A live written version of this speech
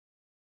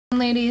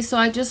ladies. So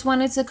I just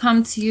wanted to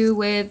come to you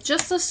with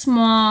just a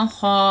small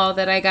haul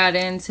that I got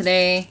in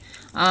today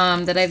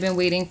that I've been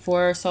waiting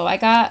for. So I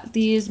got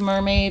these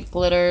mermaid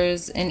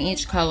glitters in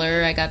each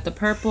color. I got the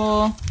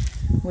purple,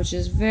 which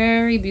is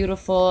very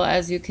beautiful,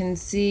 as you can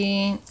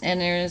see,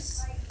 and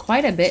there's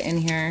quite a bit in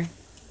here.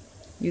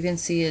 You can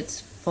see it's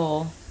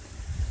full.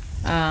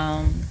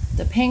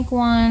 The pink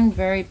one,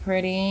 very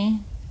pretty,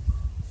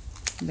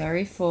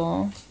 very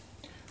full.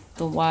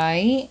 The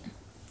white,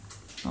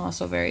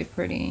 also very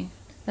pretty.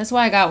 That's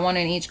why I got one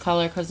in each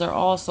color, because they're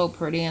all so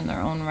pretty in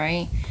their own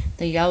right.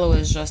 The yellow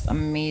is just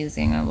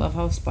amazing. I love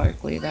how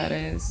sparkly that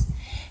is.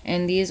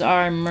 And these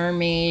are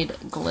mermaid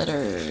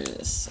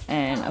glitters.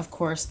 And of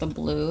course the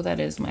blue,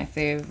 that is my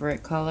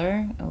favorite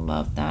color. I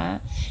love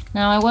that.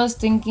 Now I was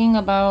thinking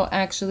about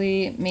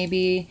actually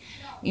maybe,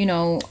 you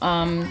know,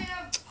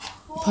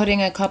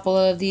 putting a couple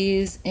of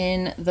these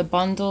in the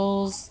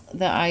bundles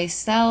that I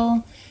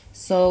sell.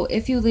 So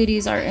if you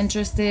ladies are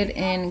interested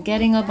in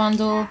getting a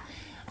bundle,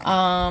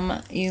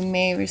 you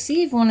may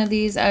receive one of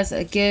these as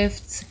a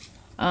gift.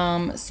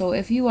 So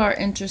if you are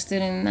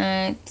interested in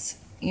that,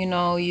 you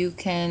know, you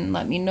can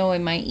let me know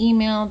in my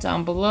email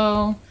down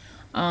below.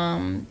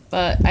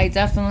 But I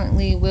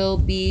definitely will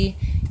be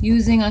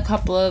using a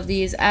couple of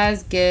these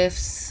as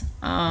gifts,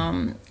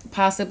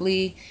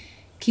 possibly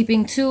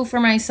keeping 2 for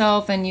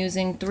myself and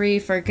using 3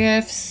 for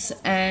gifts.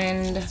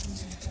 And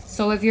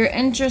so if you're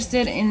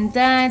interested in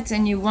that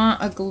and you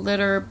want a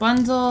glitter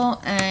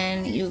bundle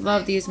and you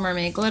love these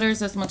mermaid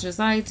glitters as much as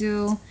I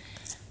do,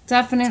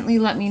 definitely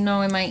let me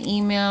know in my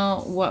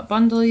email what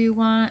bundle you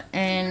want.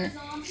 And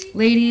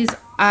ladies,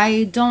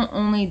 I don't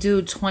only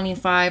do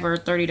 $25 or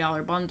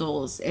 $30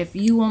 bundles. If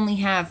you only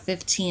have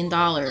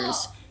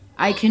 $15,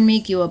 I can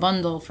make you a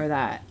bundle for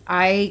that.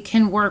 I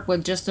can work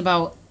with just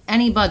about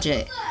any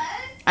budget.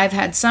 I've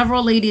had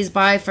several ladies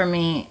buy from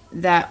me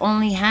that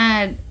only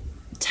had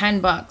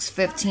 $10,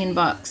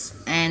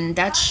 $15, and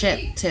that's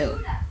shipped too.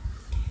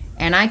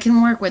 And I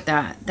can work with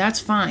that. That's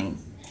fine.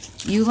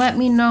 You let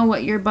me know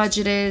what your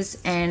budget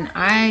is, and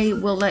I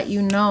will let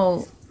you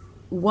know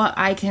what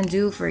I can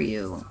do for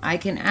you. I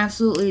can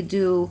absolutely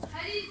do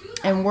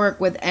and work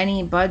with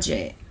any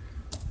budget.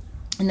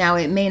 Now,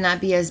 it may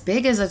not be as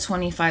big as a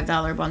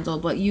 $25 bundle,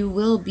 but you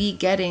will be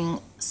getting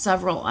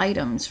several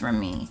items from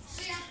me.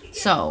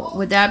 So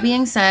with that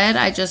being said,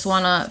 I just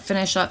want to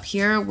finish up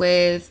here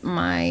with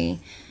my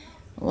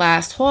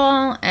last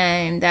haul,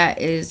 and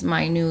that is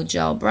my new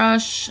gel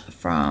brush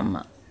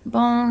from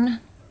Bone.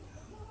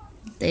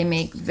 They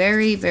make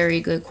very,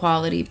 very good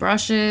quality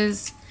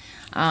brushes.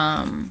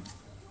 I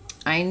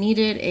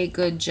needed a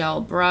good gel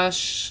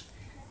brush,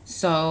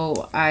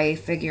 so I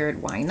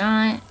figured why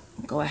not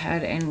go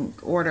ahead and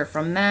order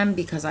from them,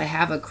 because I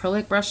have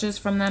acrylic brushes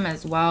from them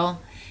as well.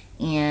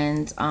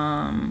 And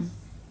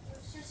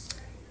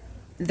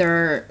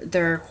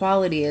their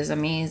quality is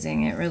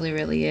amazing. It really,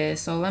 really is.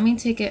 So let me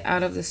take it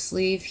out of the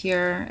sleeve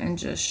here and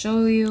just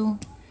show you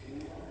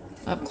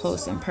up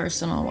close and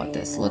personal what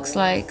this looks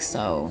like.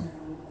 So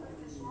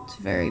it's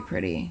very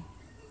pretty.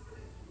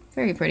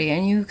 Very pretty.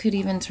 And you could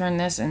even turn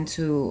this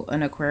into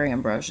an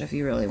aquarium brush if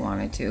you really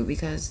wanted to,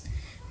 because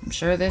I'm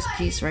sure this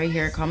piece right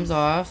here comes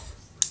off.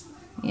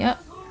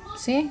 Yep.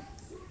 See?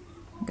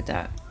 Look at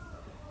that.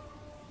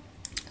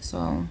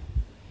 So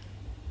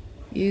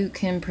you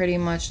can pretty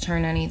much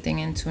turn anything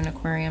into an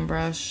aquarium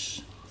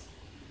brush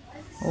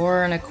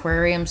or an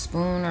aquarium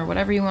spoon or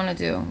whatever you want to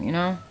do, you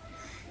know?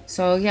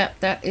 So, yep,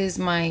 that is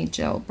my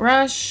gel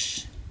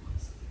brush.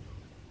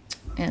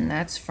 And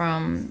that's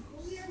from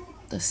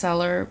the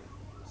seller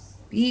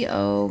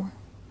BOAN.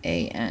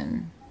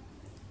 And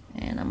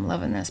I'm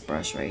loving this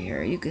brush right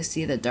here. You can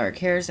see the dark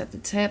hairs at the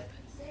tip,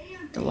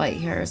 the light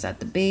hairs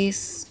at the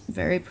base.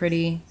 Very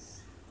pretty,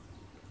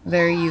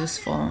 very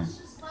useful.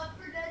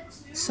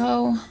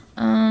 So,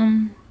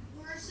 I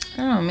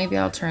don't know, maybe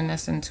I'll turn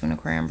this into an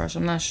aquarium brush.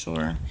 I'm not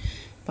sure.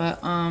 But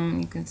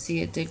you can see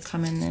it did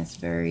come in this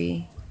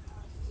very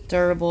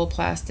durable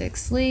plastic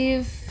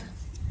sleeve.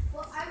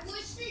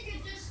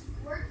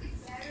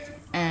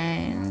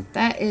 And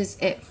that is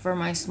it for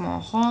my small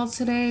haul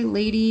today.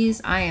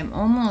 Ladies, I am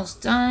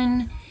almost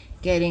done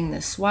getting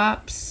the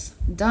swaps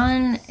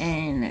done,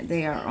 and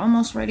they are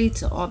almost ready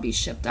to all be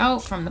shipped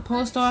out from the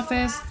post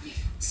office.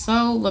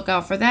 So look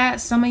out for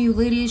that. Some of you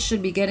ladies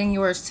should be getting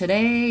yours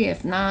today,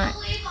 if not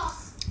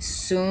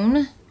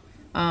soon.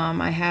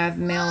 I have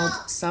mailed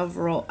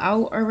several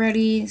out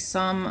already.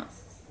 Some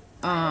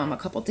a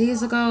couple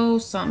days ago,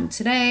 some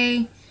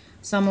today.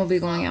 Some will be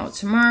going out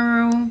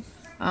tomorrow.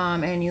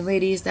 And you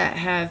ladies that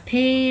have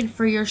paid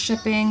for your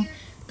shipping,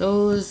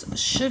 those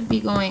should be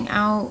going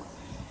out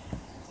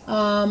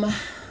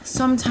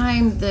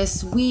sometime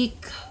this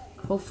week,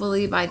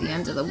 hopefully by the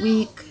end of the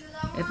week,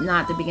 if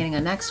not the beginning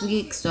of next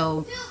week.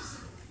 So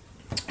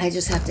I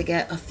just have to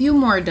get a few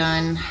more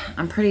done.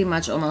 I'm pretty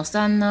much almost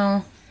done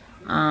though,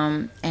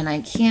 and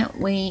I can't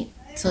wait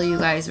till you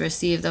guys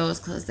receive those,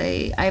 because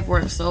I've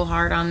worked so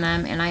hard on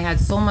them, and I had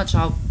so much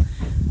help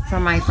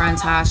from my friend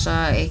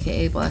Tasha,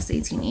 aka Blessed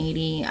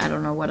 1880. I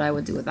don't know what I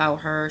would do without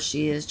her.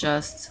 She is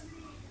just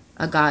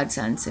a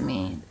godsend to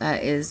me.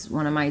 That is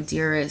one of my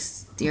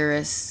dearest,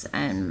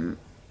 and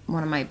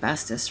one of my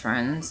bestest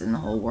friends in the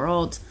whole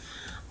world.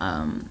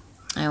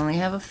 I only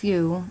have a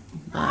few,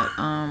 but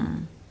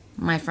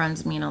my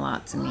friends mean a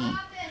lot to me.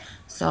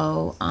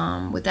 So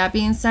with that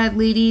being said,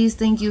 ladies,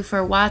 thank you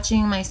for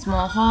watching my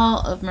small haul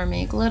of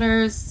mermaid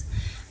glitters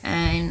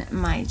and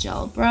my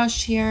gel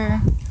brush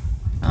here.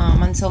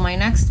 Until my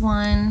next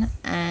one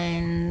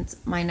and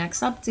my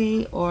next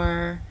update,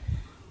 or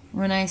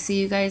when I see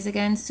you guys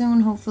again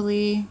soon,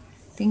 hopefully.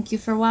 Thank you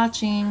for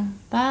watching.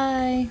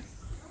 Bye.